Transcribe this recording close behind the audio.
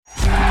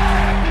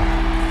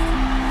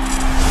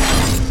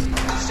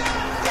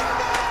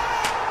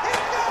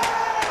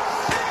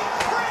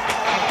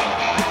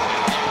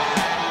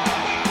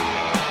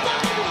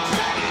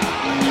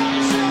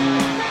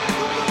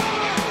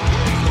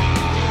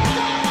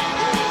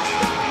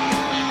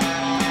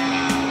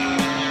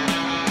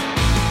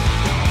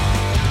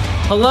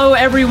Hello,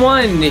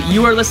 everyone.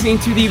 You are listening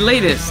to the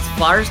latest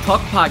Flyers Talk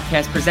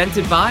podcast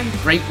presented by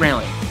Great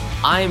Railing.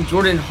 I am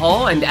Jordan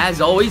Hall, and as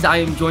always, I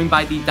am joined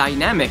by the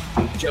dynamic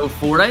Joe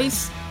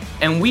Fordyce,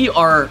 and we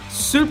are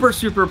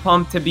super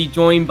pumped to be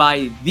joined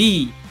by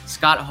the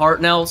Scott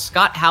Hartnell.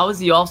 Scott, how is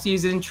the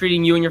offseason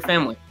treating you and your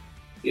family?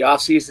 The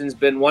off-season's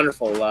been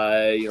wonderful.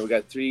 We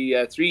got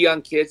three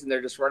young kids, and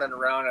they're just running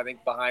around, I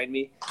think, behind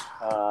me.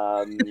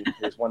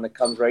 There's one that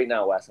comes right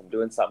now, Wes. I'm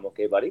doing something,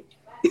 okay, buddy?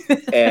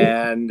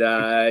 And,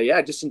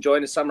 just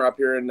enjoying the summer up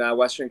here in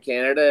Western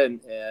Canada.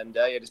 And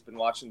just been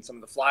watching some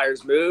of the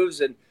Flyers'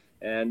 moves and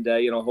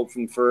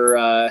hoping for,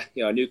 a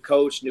new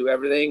coach, new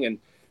everything, and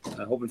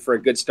hoping for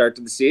a good start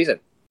to the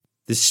season.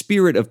 The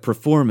spirit of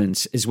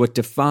performance is what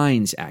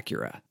defines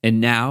Acura,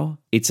 and now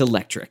it's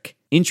electric.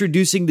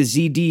 Introducing the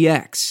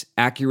ZDX,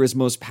 Acura's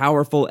most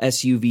powerful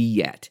SUV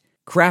yet.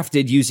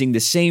 Crafted using the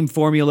same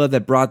formula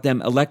that brought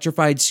them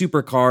electrified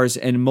supercars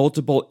and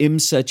multiple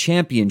IMSA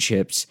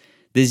championships,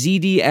 the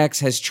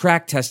ZDX has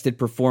track-tested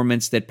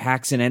performance that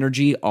packs an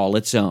energy all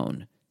its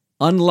own.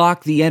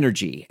 Unlock the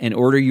energy and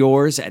order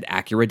yours at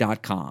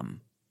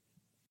Acura.com.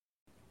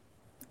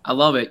 I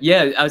love it.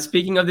 Yeah,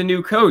 speaking of the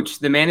new coach,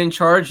 the man in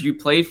charge, you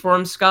played for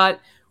him, Scott.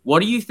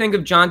 What do you think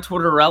of John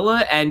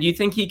Tortorella, and do you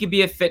think he could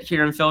be a fit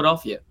here in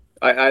Philadelphia?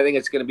 I think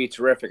it's going to be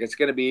terrific. It's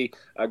going to be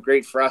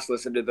great for us.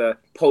 Listen to the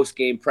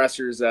post-game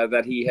pressers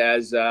that he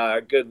has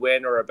a good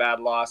win or a bad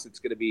loss. It's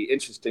going to be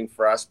interesting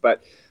for us.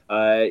 But,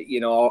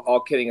 all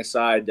kidding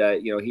aside,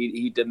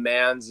 he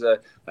demands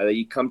that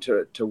you come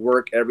to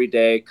work every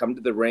day, come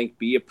to the rink,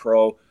 be a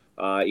pro,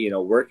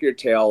 work your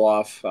tail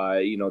off.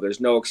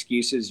 There's no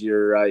excuses.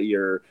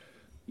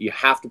 You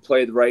have to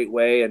play the right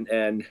way,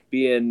 and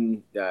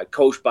being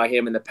coached by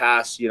him in the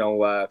past,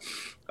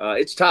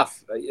 it's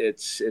tough.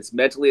 It's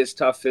mentally, it's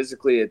tough.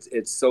 Physically,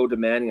 it's so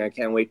demanding. I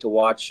can't wait to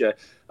watch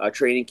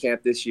training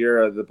camp this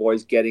year. The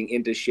boys getting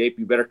into shape.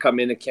 You better come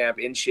into camp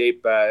in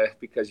shape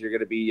because you're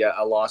going to be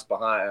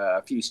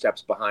a few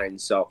steps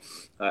behind. So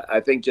I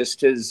think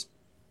just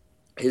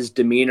his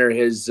demeanor,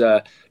 his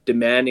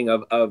demanding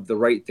of the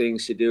right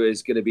things to do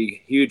is going to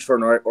be huge for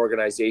an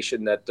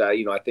organization that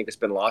I think has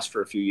been lost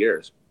for a few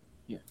years.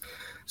 Yeah.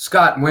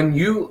 Scott, when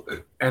you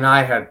and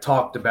I had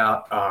talked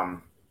about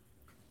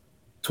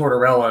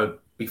Tortorella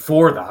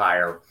before the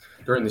hire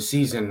during the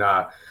season,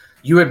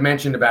 you had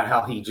mentioned about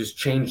how he just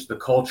changed the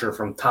culture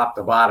from top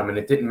to bottom, and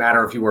it didn't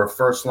matter if you were a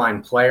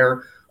first-line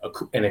player,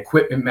 an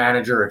equipment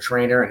manager, a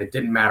trainer, and it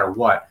didn't matter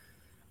what.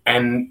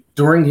 And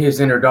during his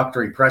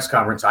introductory press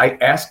conference, I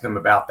asked him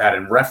about that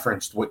and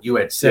referenced what you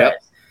had said.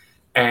 Yep.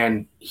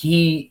 And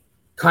he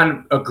kind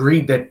of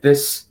agreed that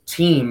this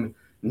team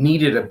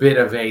needed a bit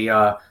of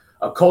a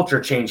culture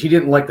change. He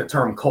didn't like the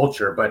term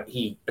culture, but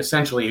he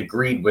essentially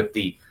agreed with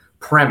the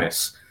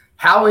premise.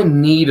 How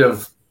in need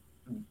of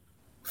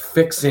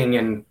fixing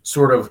and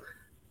sort of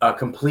a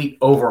complete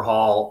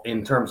overhaul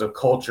in terms of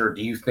culture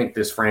do you think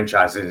this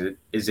franchise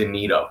is in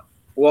need of?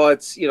 Well,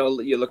 it's,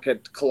 you look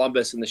at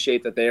Columbus and the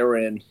shape that they were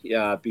in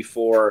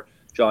before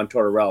John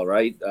Tortorella,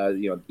 right?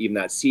 Even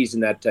that season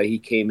that he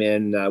came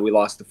in, we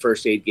lost the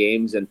first 8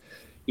 games, and,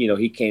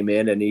 he came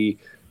in and he,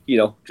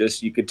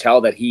 you could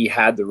tell that he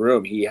had the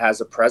room. He has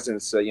a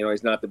presence.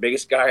 He's not the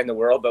biggest guy in the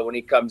world, but when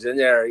he comes in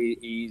there,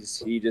 he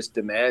just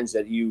demands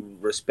that you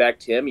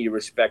respect him. You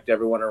respect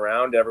everyone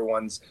around.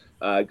 Everyone's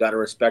got to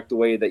respect the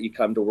way that you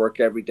come to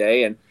work every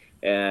day.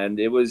 And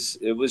it was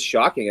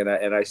shocking.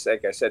 And I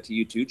said to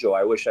you too, Joe,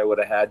 I wish I would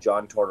have had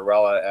John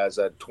Tortorella as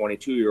a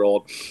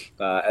 22-year-old,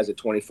 as a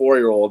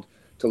 24-year-old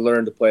to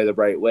learn to play the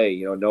right way.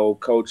 No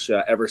coach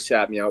ever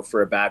sat me out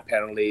for a bad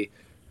penalty.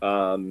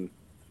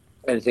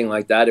 Anything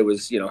like that. It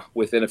was,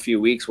 within a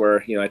few weeks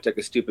where, I took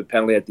a stupid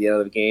penalty at the end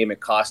of the game. It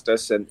cost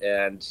us. And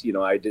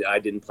I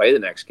didn't play the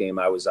next game.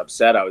 I was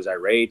upset. I was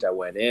irate. I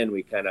went in.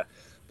 We kind of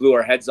blew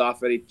our heads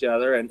off at each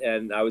other.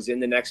 And I was in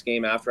the next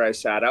game after I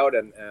sat out.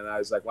 And I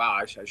was like, wow,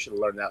 I should have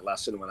learned that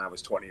lesson when I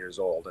was 20 years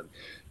old. And,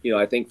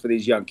 I think for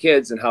these young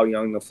kids and how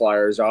young the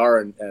Flyers are,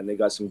 and they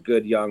got some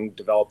good young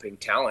developing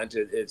talent,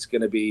 it's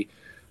going to be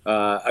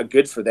a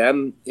good for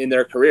them in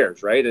their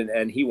careers, right?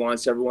 And he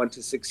wants everyone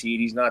to succeed.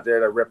 He's not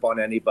there to rip on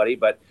anybody,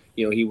 but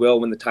he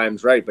will when the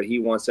time's right. But he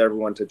wants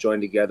everyone to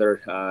join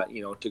together,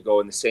 to go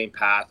in the same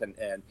path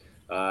and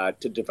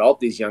to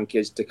develop these young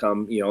kids to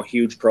come,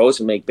 huge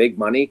pros and make big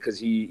money, because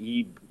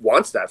he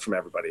wants that from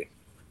everybody.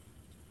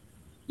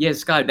 Yeah,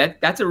 Scott,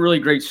 that's a really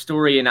great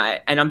story, and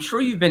I'm sure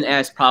you've been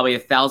asked probably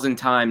 1,000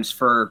 times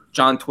for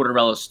John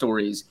Tortorella's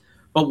stories.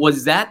 But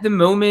was that the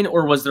moment,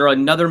 or was there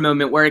another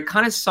moment where it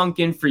kind of sunk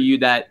in for you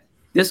that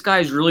this guy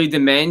is really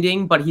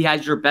demanding, but he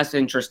has your best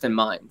interest in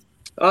mind?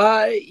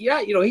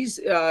 He's,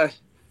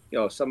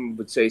 some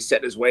would say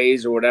set his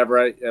ways or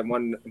whatever. And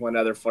one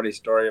other funny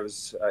story, I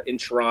was in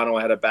Toronto.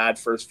 I had a bad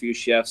first few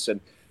shifts, and,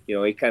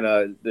 he kind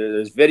of,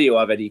 there's video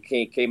of it. He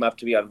came up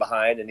to me on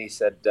behind, and he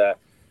said,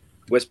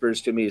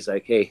 whispers to me, he's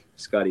like, "Hey,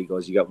 Scotty," he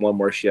goes, "you got one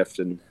more shift,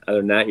 and other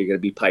than that, you're going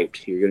to be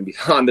piped. You're going to be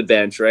on the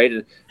bench," right?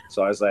 And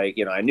So I was like,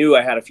 I knew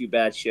I had a few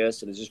bad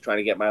shifts and was just trying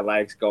to get my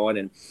legs going.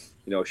 And,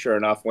 sure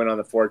enough, went on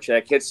the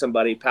forecheck, hit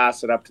somebody,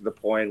 passed it up to the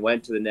point,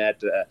 went to the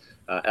net.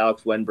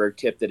 Alex Wenberg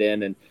tipped it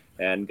in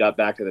and got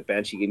back to the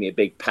bench. He gave me a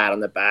big pat on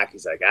the back.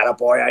 He's like,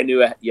 "Attaboy, I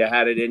knew you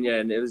had it in you."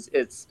 And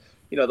it's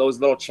those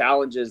little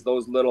challenges,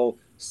 those little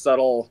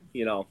subtle,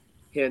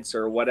 hints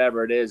or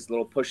whatever it is,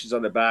 little pushes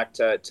on the back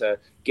to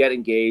get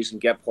engaged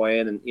and get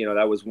playing. And,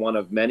 that was one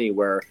of many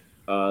where,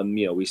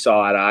 we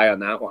saw eye to eye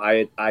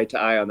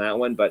on that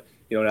one. But,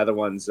 in other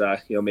ones,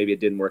 maybe it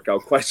didn't work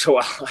out quite so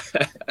well.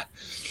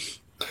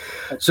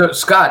 So,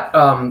 Scott,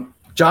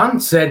 John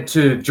said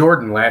to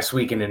Jordan last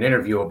week in an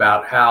interview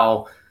about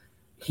how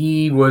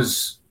he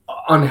was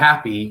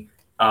unhappy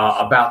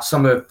about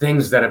some of the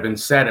things that have been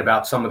said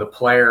about some of the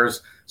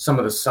players, some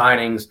of the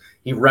signings.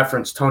 He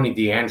referenced Tony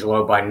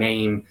DeAngelo by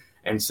name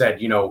and said,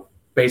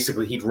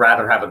 basically he'd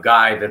rather have a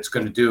guy that's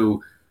going to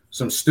do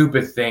some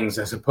stupid things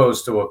as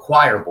opposed to a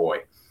choir boy.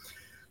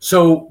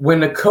 So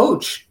when a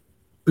coach,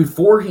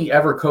 before he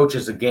ever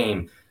coaches a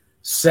game,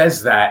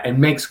 says that and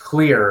makes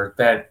clear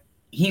that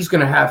he's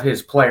going to have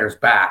his players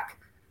back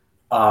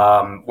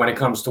when it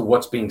comes to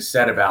what's being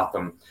said about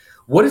them,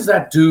 what does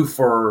that do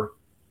for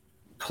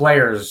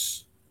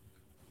players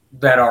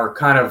that are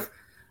kind of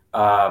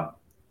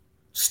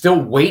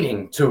still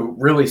waiting to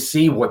really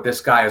see what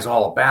this guy is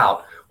all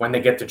about when they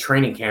get to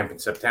training camp in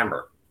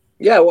September?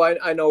 Yeah, well,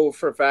 I know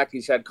for a fact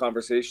he's had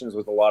conversations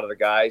with a lot of the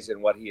guys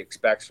and what he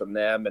expects from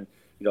them and,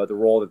 the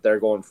role that they're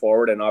going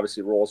forward. And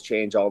obviously roles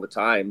change all the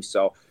time.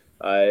 So,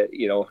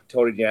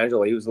 Tony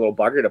DeAngelo, he was a little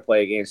bugger to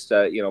play against,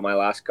 my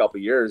last couple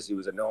of years. He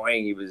was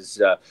annoying. He was,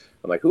 I'm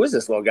like, who is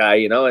this little guy,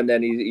 And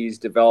then he's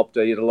developed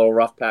a little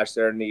rough patch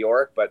there in New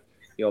York. But,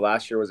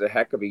 last year was a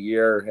heck of a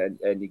year.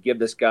 And you give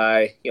this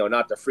guy,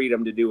 not the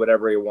freedom to do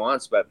whatever he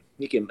wants, but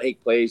he can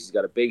make plays. He's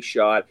got a big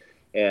shot.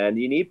 And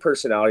you need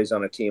personalities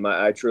on a team.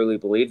 I truly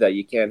believe that.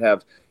 You can't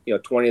have,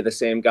 20 of the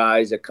same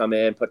guys that come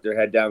in, put their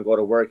head down, go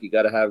to work. You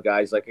got to have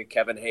guys like a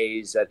Kevin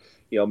Hayes that,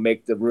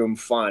 make the room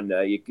fun.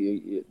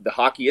 The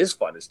hockey is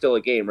fun. It's still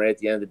a game, right, at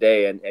the end of the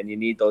day. And you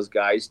need those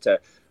guys to,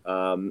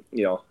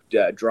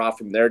 draw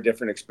from their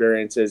different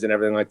experiences and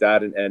everything like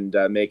that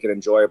and make it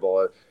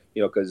enjoyable.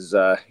 Because,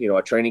 a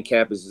training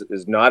camp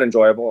is not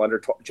enjoyable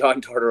under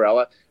John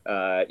Tortorella.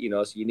 So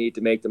you need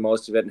to make the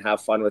most of it and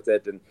have fun with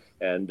it.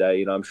 And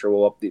I'm sure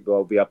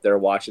we'll be up there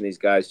watching these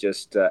guys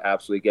just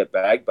absolutely get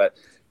bagged. But,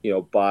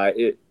 by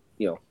it,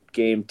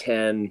 game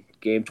 10,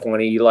 game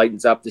 20, he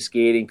lightens up the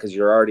skating because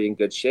you're already in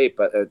good shape.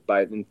 But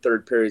in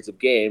third periods of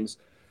games,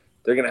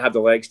 they're going to have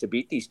the legs to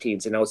beat these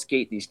teams and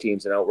outskate these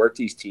teams and outwork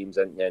these teams.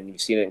 And you've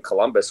seen it in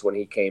Columbus when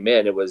he came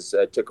in.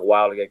 It took a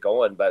while to get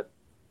going, but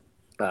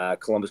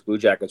Columbus Blue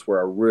Jackets were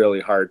a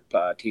really hard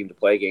team to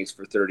play against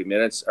for 60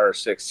 minutes.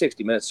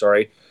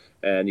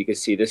 And you can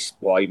see this,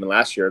 even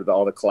last year,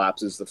 all the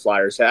collapses the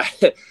Flyers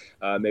had,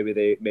 maybe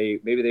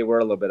they were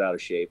a little bit out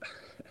of shape.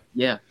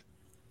 Yeah.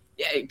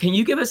 Can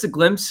you give us a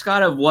glimpse,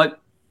 Scott, of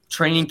what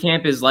training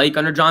camp is like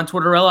under John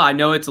Tortorella? I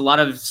know it's a lot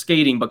of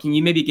skating, but can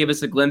you maybe give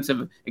us a glimpse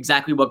of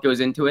exactly what goes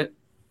into it?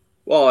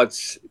 Well,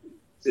 it's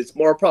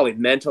more probably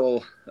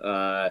mental,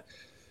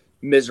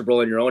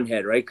 miserable in your own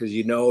head, right? Because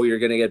you're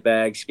going to get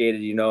bag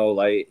skated.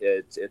 Like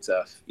it's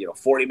a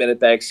 40-minute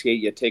bag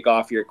skate. You take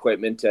off your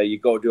equipment, you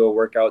go do a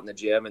workout in the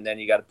gym, and then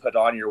you got to put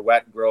on your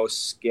wet,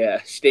 gross,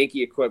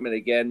 stinky equipment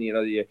again.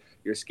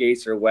 Your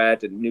skates are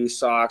wet and new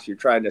socks. You're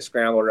trying to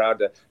scramble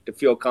around to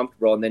feel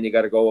comfortable, and then you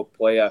got to go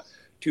play a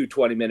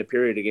 20-minute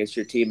period against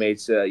your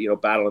teammates,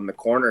 battling the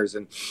corners.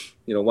 And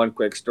one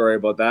quick story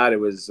about that. It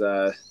was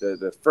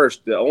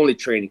the only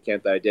training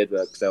camp that I did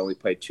because I only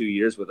played 2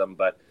 years with them,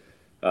 but.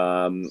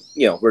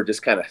 We're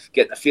just kind of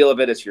getting the feel of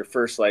it. It's your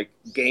first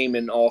game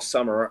in all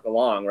summer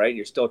long, right?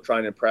 You're still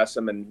trying to impress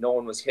them, and no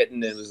one was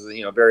hitting. It was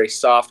a very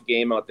soft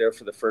game out there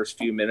for the first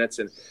few minutes,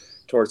 and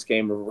Torts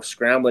came, we're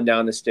scrambling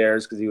down the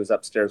stairs because he was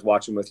upstairs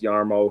watching with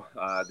Yarmo,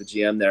 the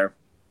GM there.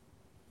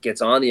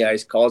 Gets on the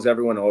ice, calls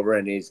everyone over,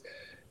 and he's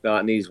not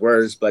in these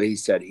words, but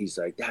he's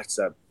like, that's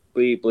a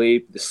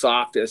bleep, the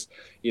softest,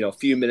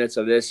 few minutes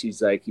of this.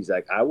 He's like,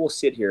 I will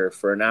sit here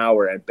for an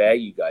hour and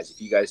bag you guys if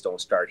you guys don't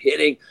start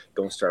hitting,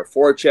 don't start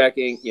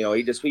forechecking.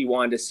 He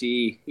wanted to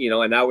see,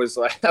 and that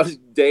was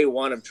day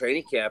one of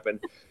training camp,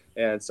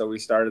 and so we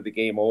started the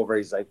game over.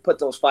 He's like, put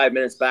those 5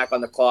 minutes back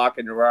on the clock,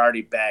 and we're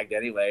already bagged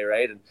anyway,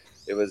 right? And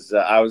it was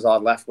I was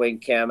on left wing,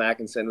 Cam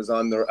Atkinson was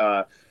on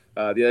the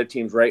other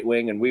team's right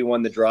wing, and we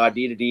won the draw.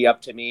 D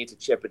up to me to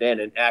chip it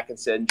in, and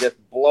Atkinson just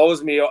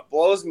blows me up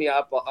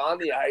on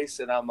the ice,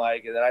 and I'm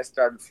like, and then I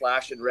started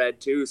flashing red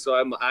too.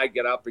 So I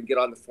get up and get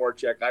on the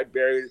forecheck. I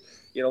buried,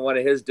 one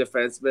of his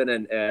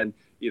defensemen, and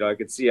I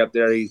could see up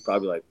there he's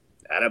probably like,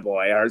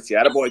 attaboy,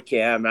 Artsy, attaboy,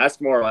 Cam.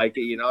 That's more like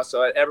it,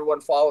 So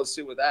everyone follows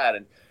suit with that,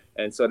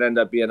 and so it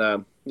ended up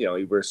being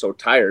we were so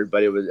tired,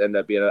 but it would end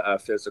up being a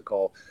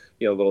physical.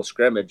 Little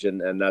scrimmage,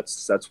 and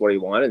that's what he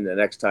wanted.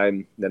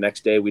 And the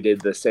next day we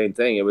did the same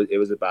thing. It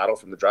was a battle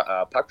from the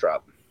puck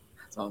drop.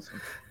 That's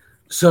awesome.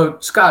 So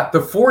Scott, the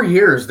 4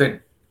 years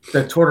that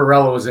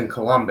Tortorella was in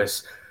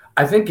Columbus,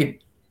 I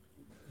think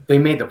they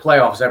made the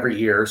playoffs every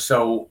year.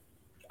 So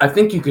I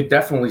think you could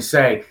definitely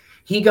say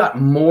he got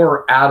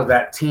more out of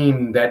that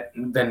team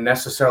than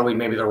necessarily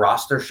maybe the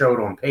roster showed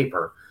on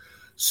paper.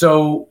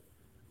 So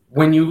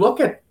when you look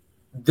at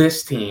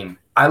this team,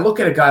 I look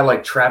at a guy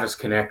like Travis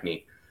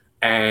Konechny,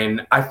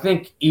 and I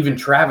think even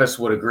Travis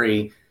would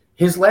agree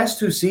his last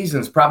 2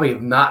 seasons probably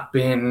have not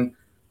been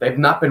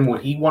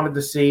what he wanted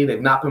to see.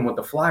 They've not been what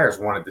the Flyers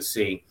wanted to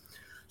see.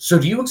 So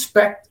do you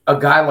expect a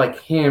guy like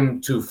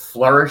him to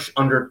flourish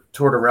under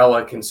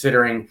Tortorella,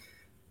 considering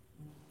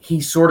he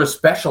sort of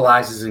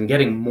specializes in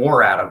getting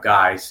more out of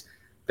guys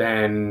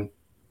than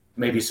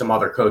maybe some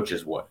other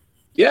coaches would?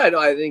 Yeah, no,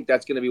 I think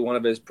that's going to be one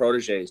of his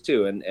proteges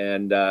too,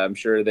 and I'm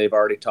sure they've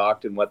already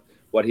talked and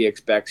what he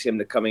expects him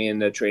to coming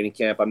into training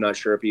camp. I'm not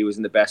sure if he was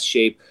in the best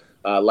shape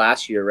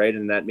last year, right?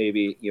 And that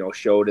maybe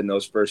showed in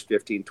those first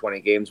 15,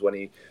 20 games when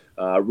he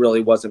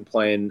really wasn't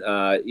playing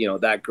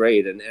that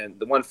great. And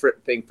the one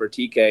thing for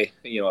TK,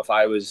 if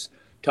I was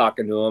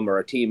talking to him or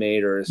a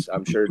teammate, or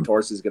I'm sure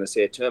Torts is going to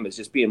say it to him, is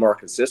just being more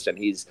consistent.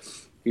 He's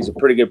a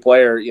pretty good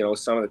player,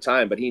 some of the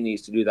time, but he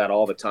needs to do that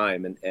all the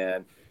time.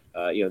 And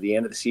the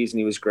end of the season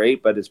he was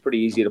great, but it's pretty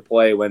easy to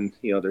play when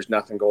there's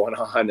nothing going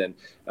on, and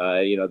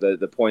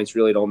the points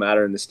really don't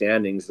matter in the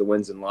standings. The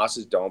wins and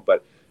losses don't.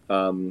 But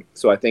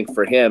so I think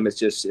for him,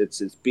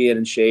 it's being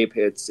in shape.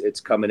 It's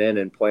coming in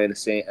and playing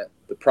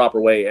the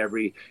proper way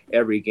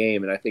every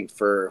game. And I think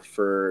for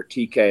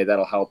TK,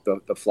 that'll help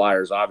the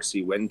Flyers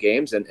obviously win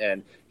games,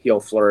 and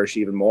he'll flourish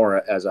even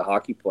more as a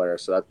hockey player.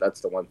 So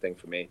that's the one thing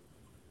for me.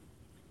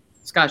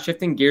 Scott,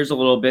 shifting gears a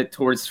little bit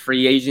towards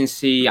free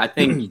agency, I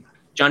think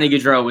Johnny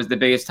Gaudreau was the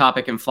biggest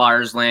topic in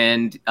Flyers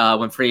land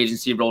when free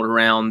agency rolled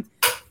around.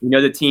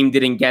 The team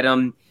didn't get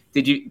him.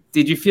 Did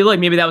you feel like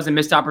maybe that was a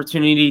missed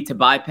opportunity to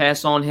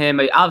bypass on him?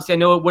 Obviously, I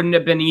know it wouldn't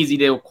have been easy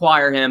to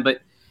acquire him,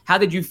 but how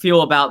did you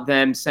feel about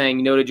them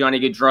saying no to Johnny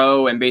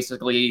Gaudreau and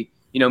basically,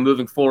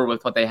 moving forward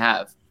with what they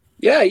have?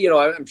 Yeah,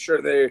 I'm sure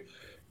they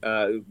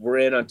were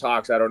in on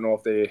talks. I don't know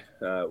if they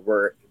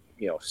were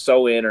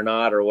so in or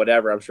not or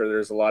whatever. I'm sure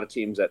there's a lot of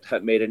teams that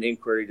have made an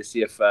inquiry to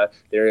see if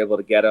they're able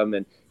to get them.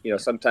 And,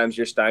 sometimes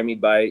you're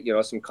stymied by,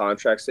 some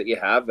contracts that you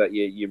have that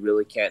you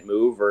really can't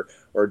move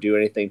or do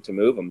anything to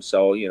move them.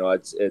 So,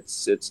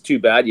 it's too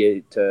bad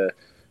to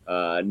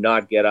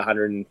not get a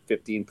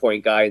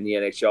 115-point guy in the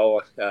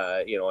NHL,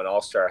 an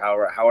all-star,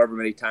 however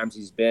many times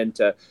he's been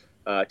to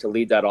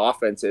lead that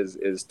offense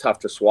is tough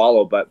to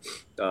swallow. But,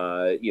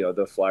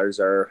 the Flyers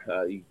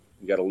are, you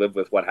got to live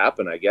with what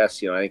happened, I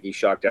guess. I think he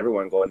shocked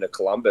everyone going to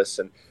Columbus,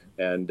 and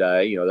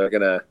they're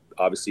going to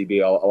obviously be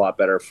a lot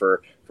better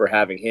for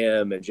having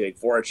him and Jake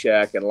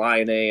Voracek and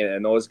Laine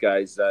and those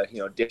guys,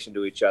 dishing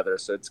to each other.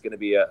 So it's going to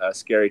be a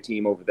scary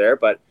team over there,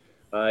 but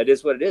it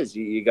is what it is.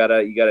 You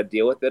gotta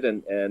deal with it.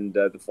 And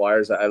the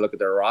Flyers, I look at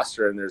their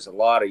roster, and there's a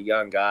lot of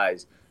young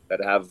guys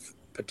that have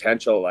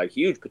potential, like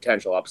huge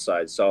potential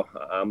upside. So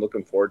I'm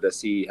looking forward to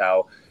see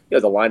how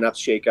the lineups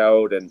shake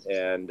out and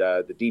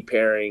the deep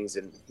pairings,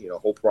 and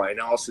hope Ryan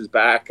Ellis is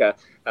back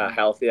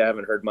healthy. I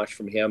haven't heard much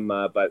from him,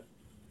 but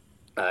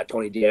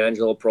Tony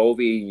DeAngelo,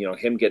 Provy,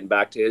 him getting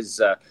back to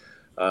his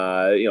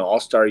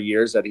all-star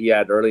years that he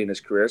had early in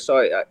his career.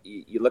 So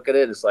you look at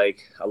it, it's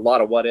like a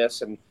lot of what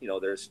ifs, and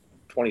there's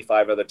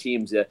 25 other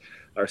teams that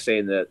are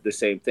saying the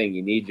same thing.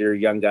 You need your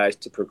young guys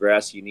to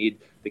progress. You need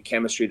the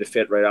chemistry to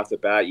fit right off the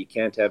bat. You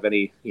can't have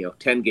any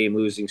 10-game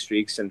losing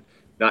streaks, and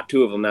not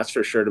 2 of them, that's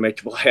for sure, to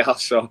make the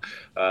playoffs. So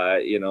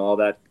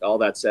all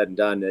that said and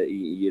done,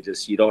 you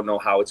don't know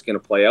how it's going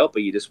to play out,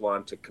 but you just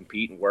want to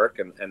compete and work,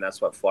 and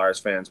that's what Flyers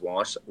fans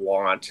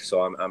want.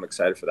 So I'm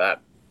excited for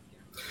that.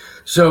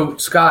 So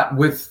Scott,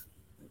 with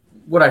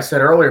what I said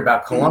earlier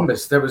about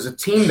Columbus, there was a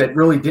team that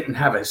really didn't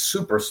have a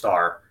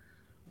superstar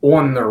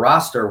on the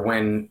roster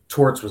when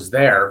Torts was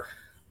there.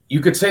 You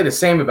could say the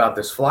same about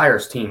this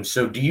Flyers team.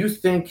 So do you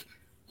think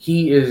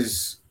he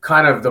is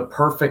kind of the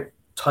perfect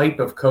type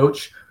of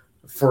coach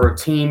for a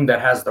team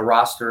that has the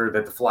roster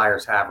that the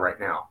Flyers have right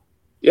now?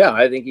 Yeah,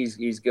 I think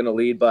he's going to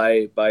lead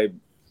by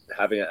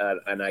having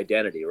an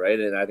identity, right?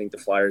 And I think the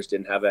Flyers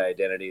didn't have an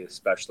identity,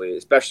 especially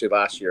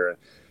last year.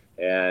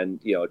 And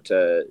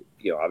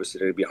obviously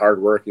they're going to be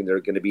hardworking. They're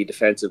going to be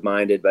defensive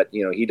minded, but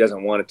he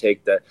doesn't want to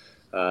take the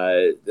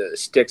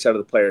sticks out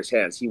of the players'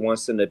 hands. He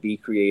wants them to be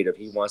creative.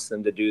 He wants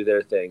them to do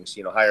their things.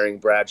 Hiring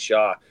Brad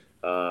Shaw,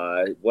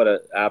 what an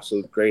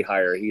absolute great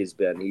hire he has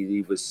been.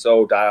 He was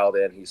so dialed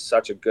in. He's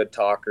such a good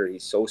talker.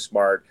 He's so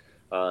smart,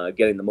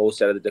 getting the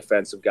most out of the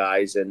defensive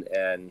guys. And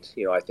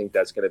I think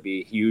that's going to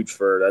be huge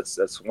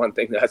that's one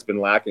thing that's been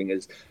lacking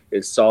is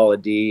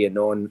solid D, and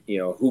knowing,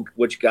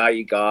 which guy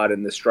you got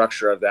and the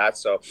structure of that.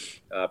 So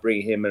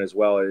bringing him in as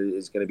well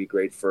is going to be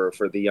great for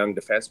the young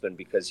defenseman,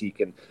 because he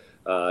can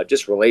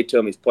just relate to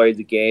him. He's played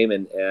the game,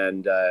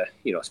 and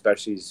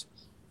especially he's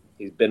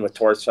been with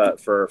Torts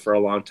for a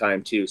long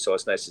time too. So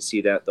it's nice to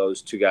see that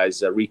those two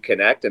guys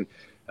reconnect, and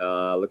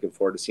looking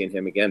forward to seeing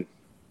him again.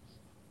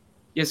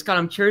 Yeah, Scott,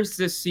 I'm curious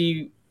to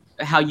see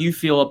how you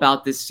feel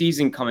about this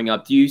season coming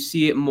up. Do you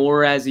see it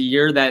more as a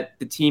year that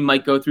the team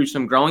might go through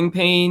some growing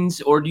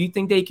pains, or do you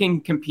think they can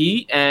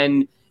compete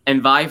and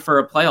vie for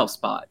a playoff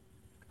spot?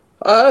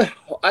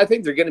 I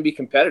think they're going to be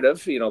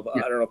competitive. I don't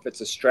know if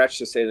it's a stretch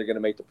to say they're going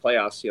to make the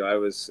playoffs. I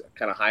was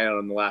kind of high on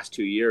them the last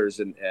 2 years,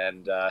 and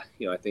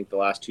I think the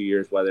last 2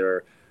 years,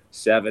 whether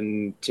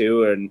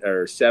 7-2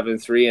 or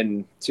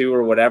 7-3-2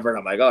 or whatever, and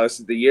I'm like, oh, this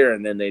is the year,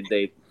 and then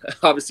they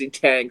obviously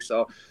tank.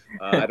 So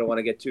I don't want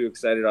to get too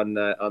excited on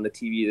the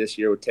TV this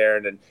year with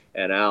Taryn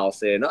and Al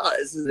saying, oh,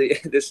 this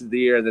is the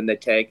year, and then they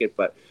tank it.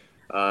 But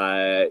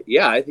I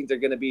think they're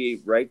going to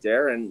be right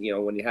there. And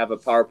when you have a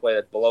power play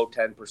that's below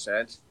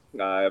 10%.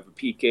 Have a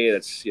PK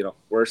that's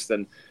worse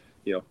than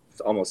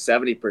almost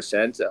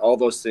 70%. All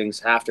those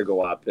things have to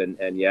go up, and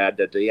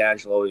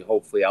D'Angelo,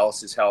 hopefully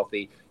Ellis is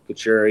healthy.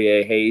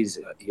 Couturier, Hayes,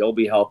 he'll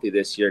be healthy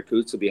this year.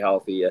 Coots will be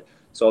healthy.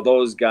 So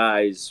those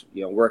guys,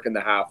 working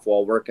the half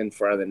wall, working in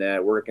front of the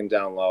net, working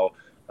down low.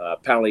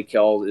 Penalty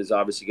kill is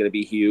obviously going to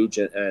be huge,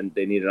 and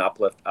they need an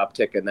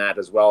uptick in that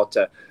as well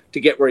to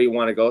get where you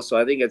want to go. So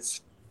I think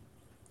it's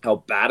how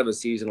bad of a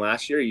season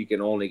last year, you can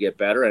only get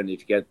better. And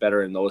if you get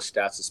better in those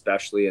stats,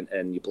 especially,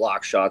 and you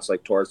block shots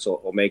like Torts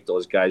will make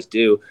those guys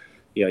do,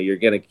 you're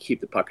going to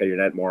keep the puck out of your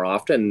net more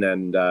often.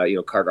 And,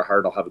 Carter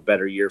Hart will have a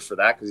better year for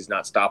that because he's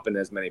not stopping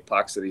as many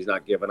pucks and he's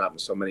not giving up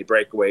so many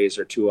breakaways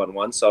or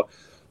 2-on-1. So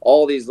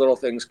all these little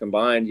things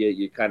combined,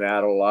 you kind of add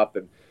it all up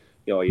and,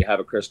 you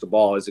have a crystal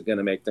ball. Is it going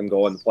to make them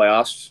go in the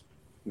playoffs?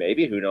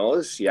 Maybe. Who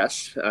knows?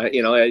 Yes.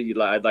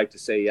 I'd like to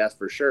say yes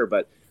for sure,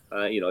 but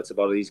it's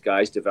about these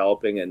guys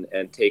developing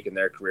and taking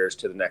their careers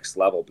to the next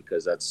level,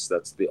 because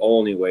that's the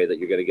only way that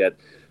you're going to get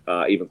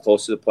even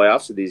close to the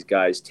playoffs. So these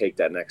guys take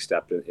that next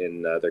step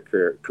in their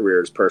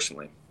careers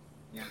personally.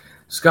 Yeah.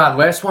 Scott,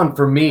 last one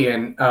for me,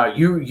 and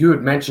you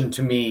had mentioned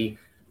to me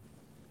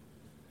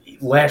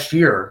last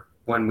year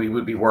when we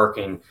would be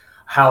working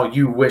how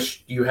you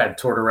wished you had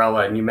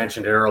Tortorella, and you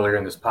mentioned it earlier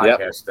in this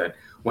podcast that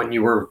when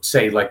you were,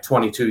 say, like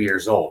 22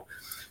 years old.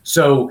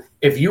 So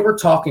if you were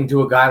talking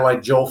to a guy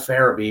like Joel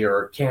Farabee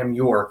or Cam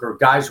York or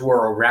guys who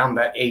are around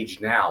that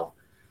age now,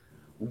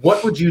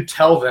 what would you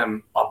tell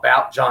them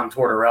about John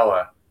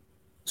Tortorella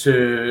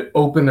to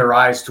open their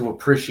eyes to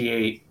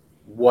appreciate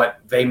what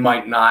they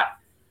might not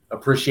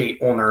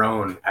appreciate on their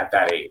own at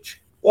that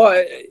age? Well,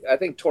 I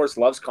think Torts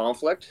loves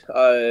conflict.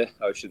 I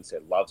shouldn't say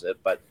loves it,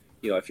 but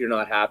if you're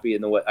not happy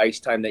in the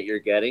ice time that you're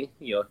getting,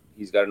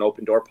 he's got an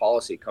open door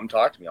policy. Come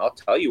talk to me. I'll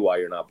tell you why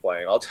you're not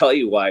playing. I'll tell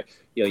you why,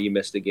 you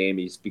missed a game.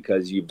 It's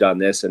because you've done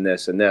this and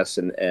this and this.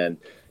 And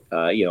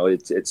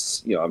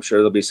it's I'm sure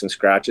there'll be some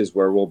scratches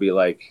where we'll be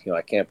like,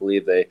 I can't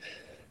believe they,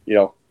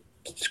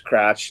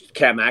 scratched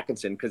Cam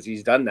Atkinson because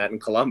he's done that in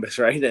Columbus.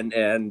 Right.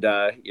 And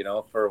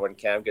for when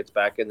Cam gets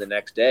back in the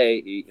next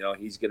day,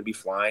 he's going to be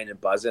flying and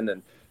buzzing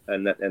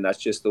and that's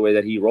just the way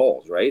that he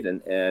rolls. Right.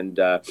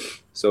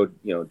 So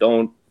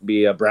don't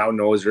be a brown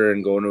noser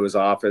and go into his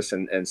office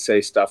and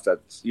say stuff that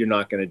you're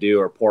not going to do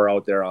or pour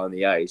out there on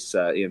the ice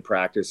in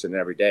practice and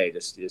every day.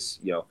 Just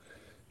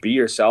be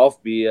yourself.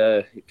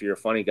 If you're a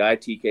funny guy,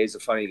 TK's a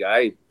funny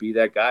guy, be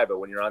that guy. But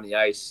when you're on the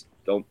ice,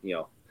 don't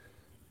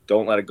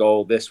let it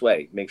go this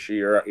way. Make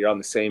sure you're on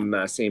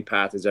the same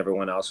path as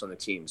everyone else on the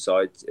team. So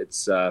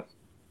it's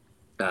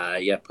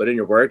put in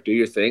your work, do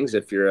your things.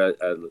 If you're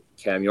a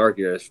Cam York,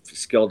 you're a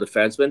skilled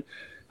defenseman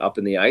up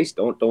in the ice.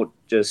 Don't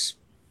just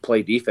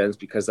play defense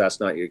because that's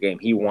not your game.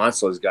 He wants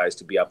those guys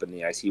to be up in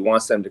the ice. He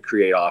wants them to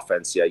create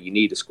offense. Yeah, you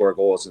need to score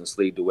goals in this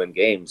league to win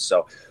games.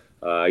 So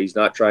he's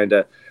not trying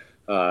to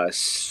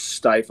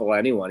stifle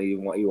anyone. He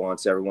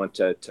wants everyone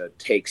to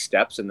take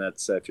steps, and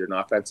that's if you're an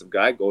offensive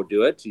guy, go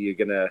do it. You're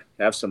gonna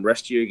have some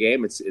rest to your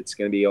game. It's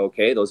gonna be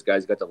okay. Those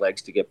guys got the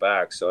legs to get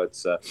back. So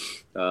it's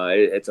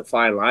a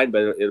fine line,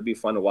 but it'll be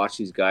fun to watch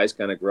these guys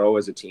kind of grow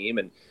as a team.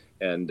 And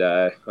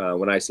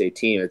when I say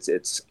team,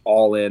 it's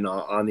all in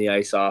on the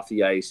ice, off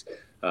the ice.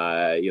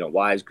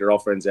 Wives,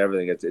 girlfriends,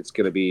 everything. It's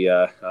going to be.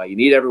 You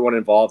need everyone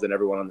involved and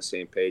everyone on the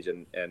same page.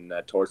 And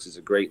Torts is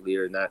a great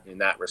leader in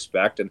that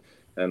respect. And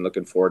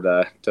looking forward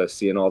to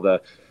seeing all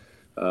the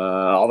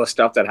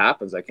stuff that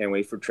happens. I can't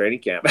wait for training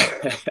camp.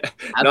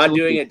 Not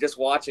doing it, just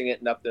watching it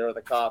and up there with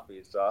a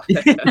coffee. So.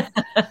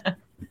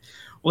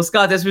 Well,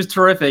 Scott, this was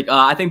terrific.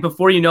 I think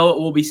before you know it,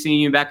 we'll be seeing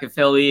you back at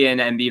Philly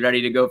and be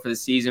ready to go for the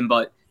season.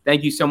 But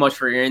thank you so much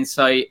for your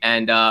insight,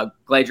 and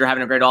glad you're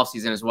having a great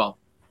offseason as well.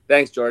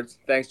 Thanks, George.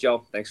 Thanks,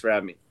 Joe. Thanks for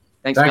having me.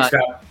 Thanks, Scott.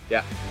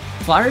 Yeah.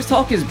 Flyers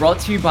Talk is brought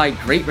to you by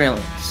Great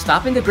Railing.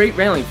 Stop into Great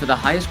Railing for the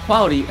highest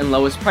quality and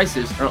lowest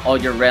prices on all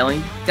your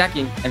railing,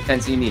 decking, and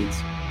fencing needs.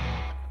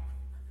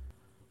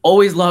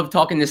 Always love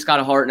talking to Scott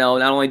Hartnell.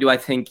 Not only do I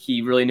think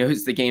he really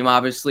knows the game,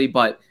 obviously,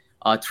 but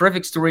a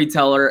terrific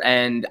storyteller,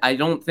 and I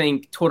don't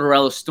think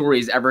Tortorella's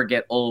stories ever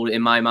get old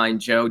in my mind,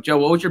 Joe. Joe,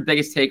 what was your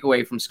biggest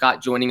takeaway from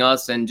Scott joining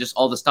us and just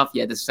all the stuff he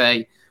had to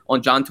say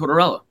on John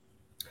Tortorella?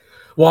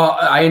 Well,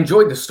 I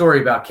enjoyed the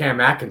story about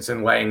Cam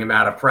Atkinson laying him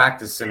out of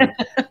practice and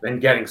then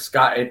getting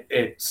Scott.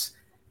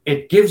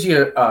 It gives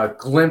you a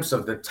glimpse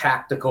of the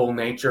tactical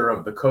nature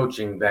of the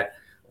coaching that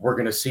we're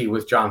going to see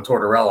with John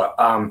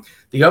Tortorella.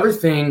 The other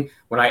thing,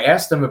 when I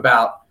asked him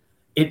about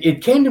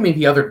it came to me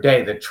the other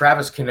day that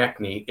Travis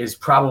Konechny is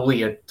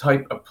probably a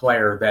type of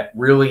player that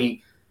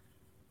really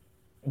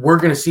we're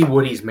going to see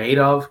what he's made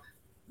of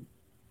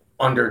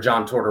under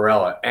John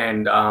Tortorella.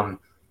 And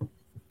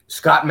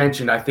Scott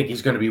mentioned, I think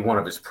he's going to be one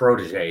of his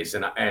proteges,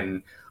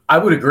 and I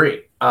would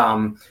agree.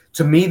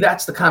 To me,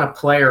 that's the kind of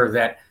player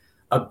that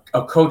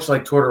a coach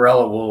like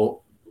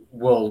Tortorella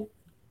will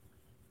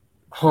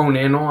hone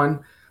in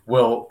on,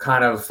 will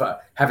kind of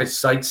have his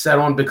sights set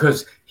on,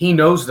 because he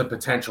knows the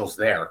potential's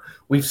there.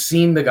 We've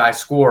seen the guy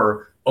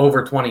score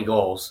over 20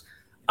 goals.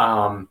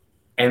 And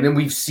then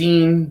we've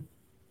seen,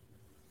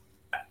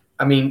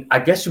 I mean, I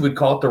guess you would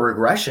call it the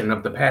regression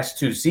of the past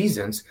 2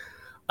 seasons.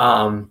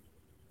 And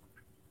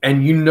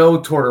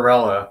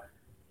Tortorella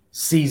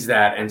sees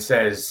that and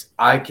says,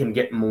 I can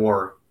get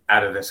more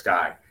out of this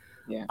guy.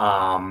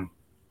 Yeah.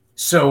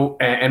 So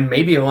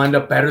maybe he'll end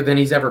up better than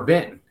he's ever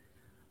been.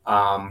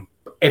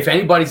 If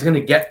anybody's going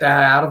to get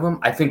that out of him,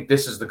 I think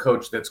this is the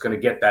coach that's going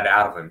to get that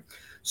out of him.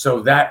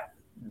 So that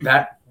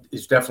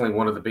is definitely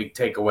one of the big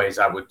takeaways,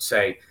 I would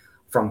say,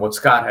 from what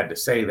Scott had to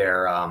say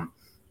there.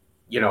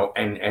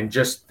 And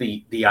just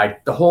the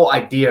whole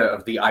idea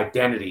of the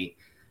identity,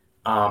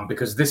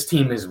 because this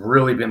team has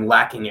really been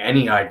lacking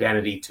any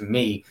identity to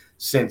me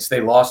since they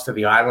lost to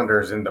the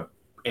Islanders in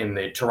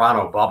the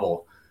Toronto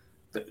bubble.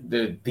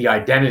 The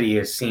identity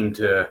has seemed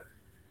to,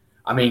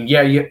 I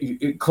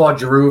mean, Claude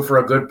Giroux for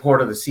a good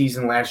part of the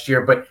season last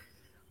year, but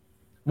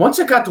once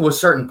it got to a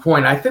certain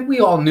point, I think we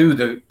all knew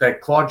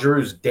that Claude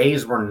Giroux's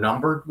days were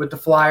numbered with the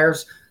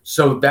Flyers.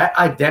 So that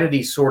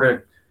identity sort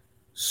of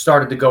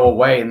started to go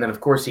away. And then, of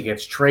course, he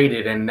gets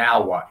traded. And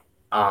now what?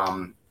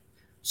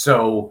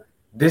 So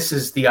this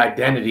is the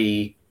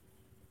identity.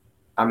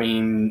 I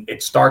mean,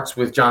 it starts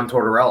with John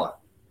Tortorella.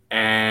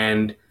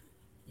 And,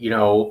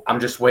 I'm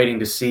just waiting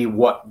to see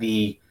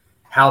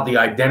how the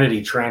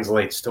identity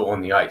translates to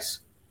on the ice.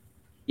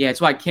 Yeah,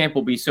 it's why camp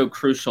will be so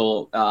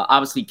crucial.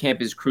 Obviously,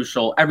 camp is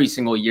crucial every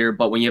single year,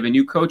 but when you have a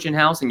new coach in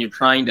house and you're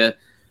trying to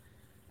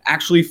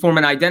actually form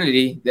an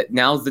identity, that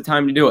now's the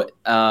time to do it.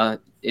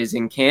 Is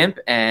in camp,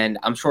 and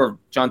I'm sure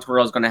John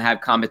Tortorella is going to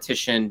have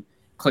competition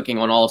clicking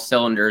on all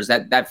cylinders.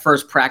 That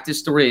first practice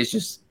story is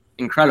just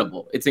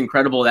incredible. It's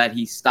incredible that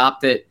he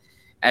stopped it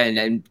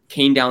and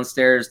came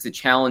downstairs to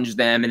challenge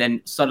them, and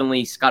then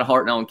suddenly Scott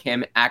Hartnell and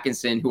Cam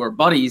Atkinson, who are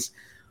buddies,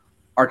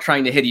 are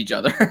trying to hit each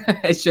other.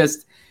 It's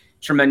just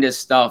tremendous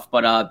stuff,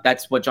 but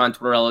that's what John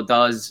Tortorella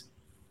does.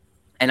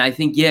 And I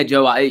think,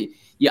 Joe, I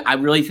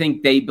really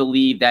think they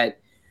believe that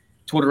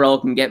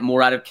Tortorella can get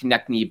more out of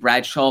Konechny,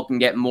 Bradshaw can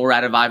get more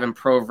out of Ivan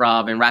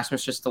Provorov and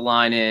Rasmus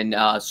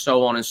Ristolainen,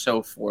 so on and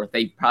so forth.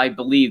 They probably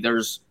believe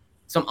there's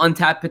some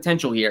untapped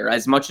potential here.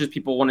 As much as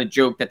people want to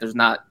joke that there's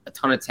not a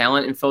ton of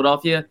talent in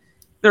Philadelphia,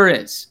 there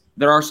is.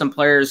 There are some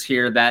players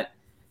here that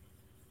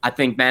I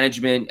think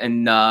management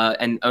and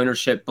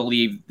ownership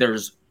believe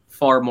there's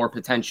far more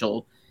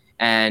potential.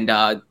 And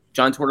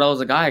John Tortorella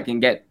is a guy I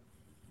can get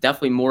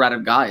definitely more out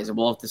of guys, and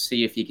we'll have to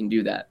see if he can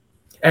do that.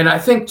 And I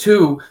think,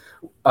 too,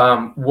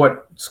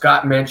 what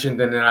Scott mentioned,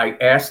 and then I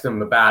asked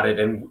him about it,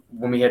 and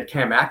when we had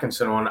Cam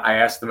Atkinson on, I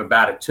asked him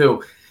about it,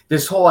 too.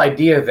 This whole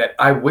idea that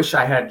I wish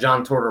I had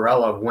John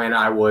Tortorella when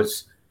I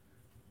was,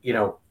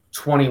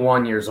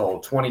 21 years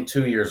old,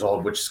 22 years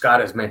old, which Scott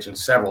has mentioned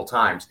several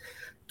times.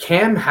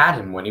 Cam had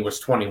him when he was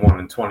 21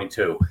 and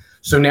 22.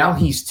 So now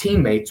he's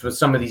teammates with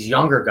some of these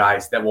younger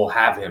guys that will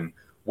have him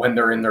when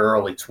they're in their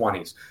early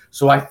 20s.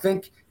 So I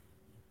think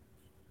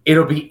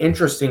it'll be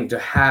interesting to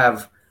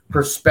have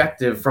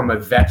perspective from a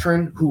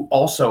veteran who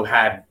also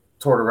had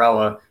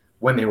Tortorella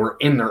when they were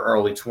in their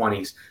early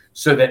 20s,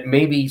 so that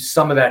maybe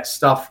some of that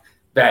stuff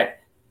that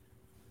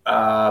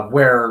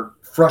where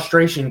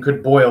frustration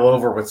could boil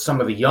over with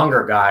some of the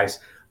younger guys,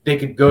 they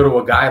could go to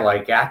a guy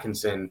like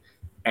Atkinson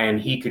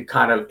and he could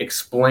kind of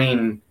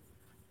explain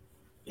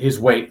his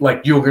way,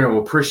 like, you're going to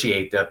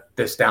appreciate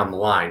this down the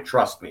line,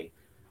 trust me,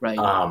 right?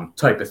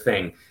 Type of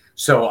thing.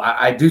 So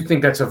I do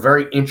think that's a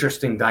very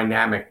interesting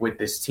dynamic with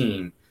this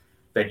team,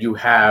 that you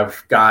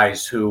have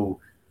guys who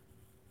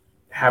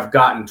have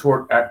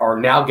are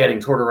now getting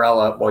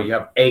Tortorella. Well, you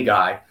have a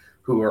guy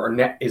who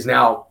is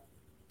now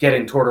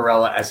getting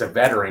Tortorella as a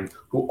veteran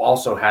who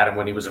also had him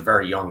when he was a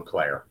very young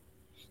player.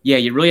 Yeah,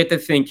 you really have to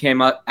think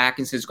Cam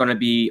Atkinson is going to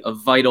be a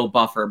vital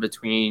buffer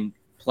between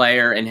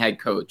player and head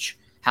coach.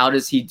 How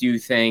does he do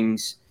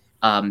things?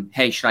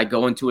 Hey, should I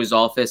go into his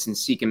office and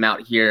seek him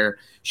out here?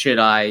 Should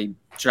I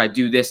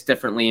do this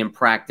differently in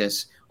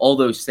practice? All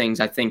those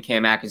things, I think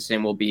Cam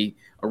Atkinson will be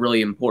a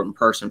really important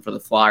person for the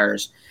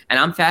Flyers. And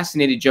I'm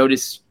fascinated, Joe,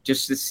 just to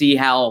see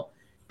how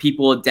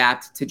people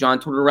adapt to John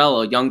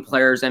Tortorella, young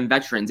players and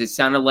veterans. It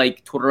sounded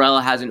like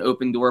Tortorella has an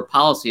open door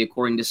policy,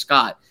 according to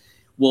Scott.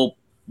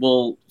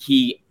 Will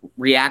he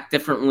react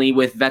differently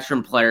with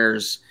veteran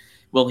players?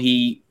 Will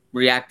he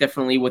react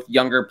differently with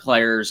younger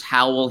players?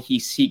 How will he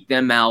seek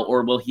them out,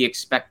 or will he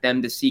expect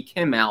them to seek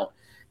him out?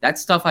 That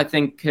stuff, I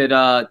think, could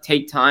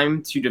take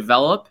time to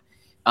develop.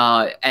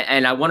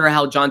 And I wonder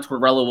how John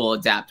Tortorella will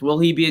adapt. Will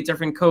he be a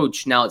different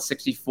coach now at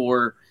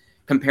 64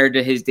 compared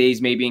to his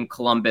days maybe in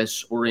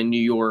Columbus or in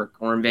New York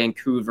or in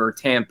Vancouver,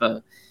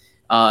 Tampa?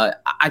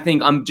 I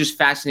think I'm just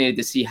fascinated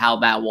to see how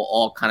that will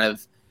all kind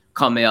of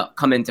come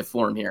into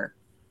form here.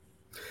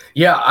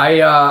 Yeah,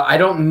 I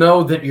don't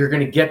know that you're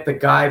going to get the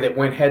guy that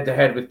went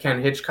head-to-head with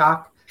Ken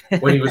Hitchcock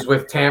when he was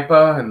with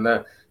Tampa and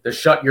the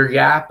shut your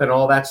yap and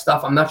all that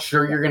stuff. I'm not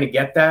sure you're going to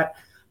get that,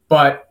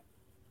 but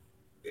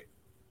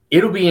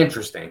it'll be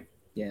interesting.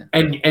 Yeah.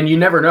 And you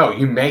never know.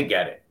 You may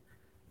get it.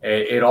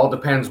 It all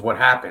depends what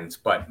happens.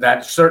 But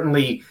that is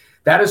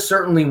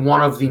certainly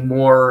one of the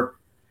more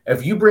 –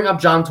 if you bring up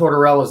John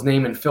Tortorella's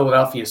name in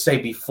Philadelphia, say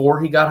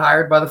before he got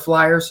hired by the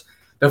Flyers,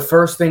 the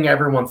first thing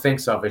everyone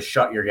thinks of is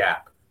shut your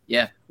yap.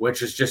 Yeah.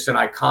 Which is just an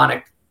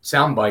iconic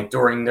soundbite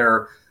during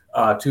their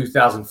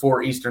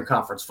 2004 Eastern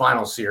Conference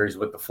Finals series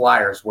with the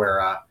Flyers,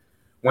 where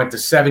went to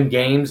 7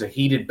 games, a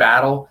heated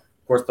battle.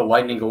 Of course, the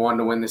Lightning go on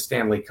to win the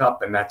Stanley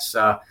Cup, and that's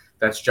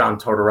John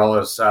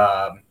Tortorella's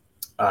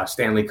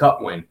Stanley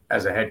Cup win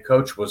as a head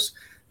coach was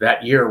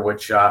that year,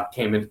 which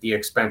came at the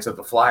expense of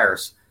the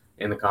Flyers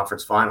in the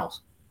conference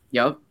finals.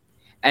 Yep.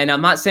 And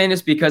I'm not saying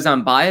this because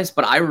I'm biased,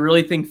 but I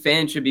really think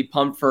fans should be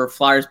pumped for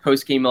Flyers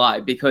post-game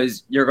live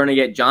because you're going to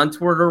get John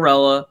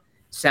Tortorella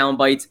sound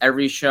bites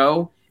every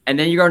show, and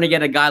then you're going to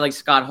get a guy like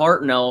Scott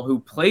Hartnell who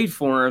played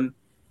for him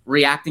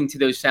reacting to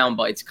those sound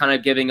bites, kind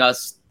of giving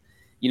us,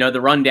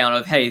 the rundown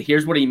of, hey,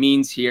 here's what he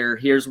means here.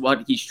 Here's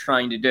what he's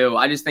trying to do.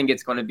 I just think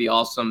it's going to be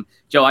awesome.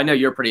 Joe, I know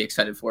you're pretty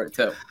excited for it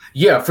too.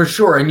 Yeah, for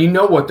sure. And you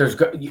know what? There's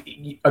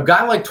a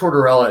guy like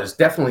Tortorella is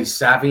definitely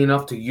savvy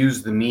enough to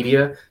use the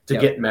media to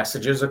get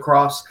messages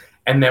across.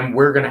 And then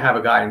we're going to have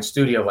a guy in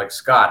studio like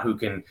Scott who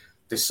can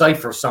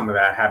decipher some of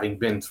that, having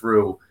been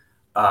through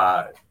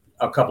a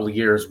couple of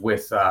years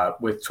with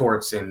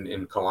Torts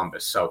in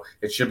Columbus. So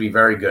it should be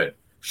very good.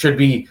 Should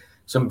be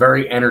some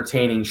very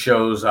entertaining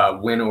shows,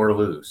 win or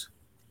lose.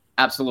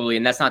 Absolutely.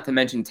 And that's not to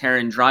mention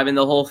Taryn driving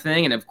the whole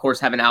thing. And, of course,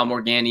 having Al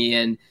Morganti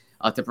in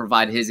to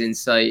provide his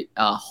insight,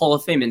 Hall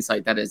of Fame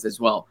insight, that is,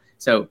 as well.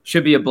 So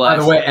should be a blast.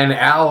 By the way, and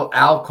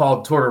Al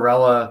called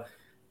Tortorella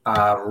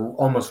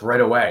almost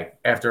right away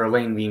after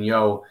Alain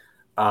Vigneault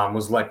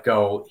was let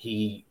go.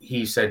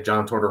 He said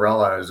John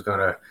Tortorella is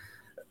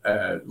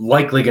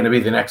likely going to be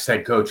the next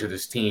head coach of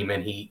this team.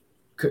 And he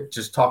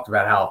just talked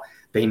about how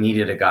they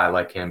needed a guy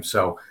like him.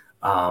 So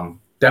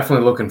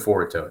definitely looking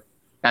forward to it.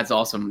 That's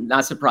awesome.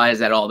 Not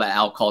surprised at all that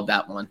Al called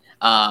that one.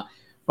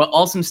 But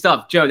awesome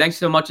stuff. Joe, thanks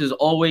so much as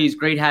always.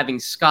 Great having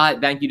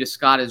Scott. Thank you to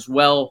Scott as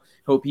well.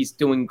 Hope he's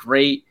doing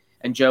great.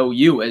 And Joe,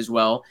 you as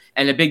well.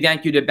 And a big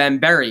thank you to Ben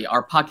Berry,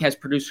 our podcast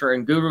producer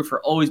and guru,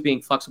 for always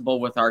being flexible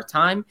with our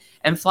time.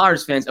 And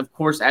Flyers fans, of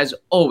course, as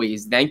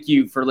always, thank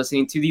you for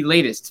listening to the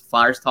latest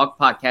Flyers Talk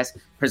podcast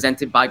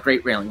presented by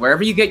Great Railing.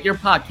 Wherever you get your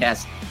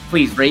podcasts,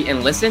 please rate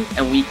and listen.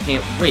 And we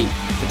can't wait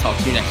to talk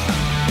to you next time.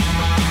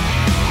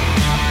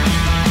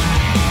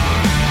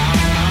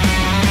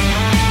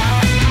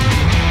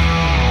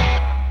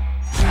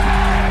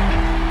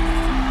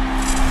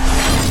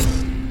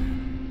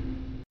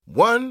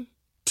 One,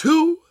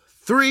 2,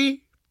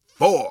 3,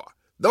 4.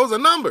 Those are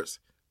numbers.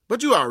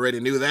 But you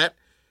already knew that.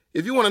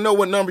 If you want to know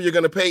what number you're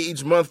going to pay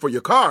each month for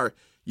your car,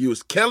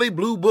 use Kelley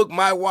Blue Book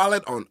My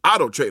Wallet on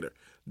AutoTrader.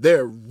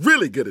 They're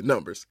really good at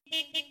numbers.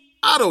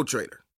 AutoTrader.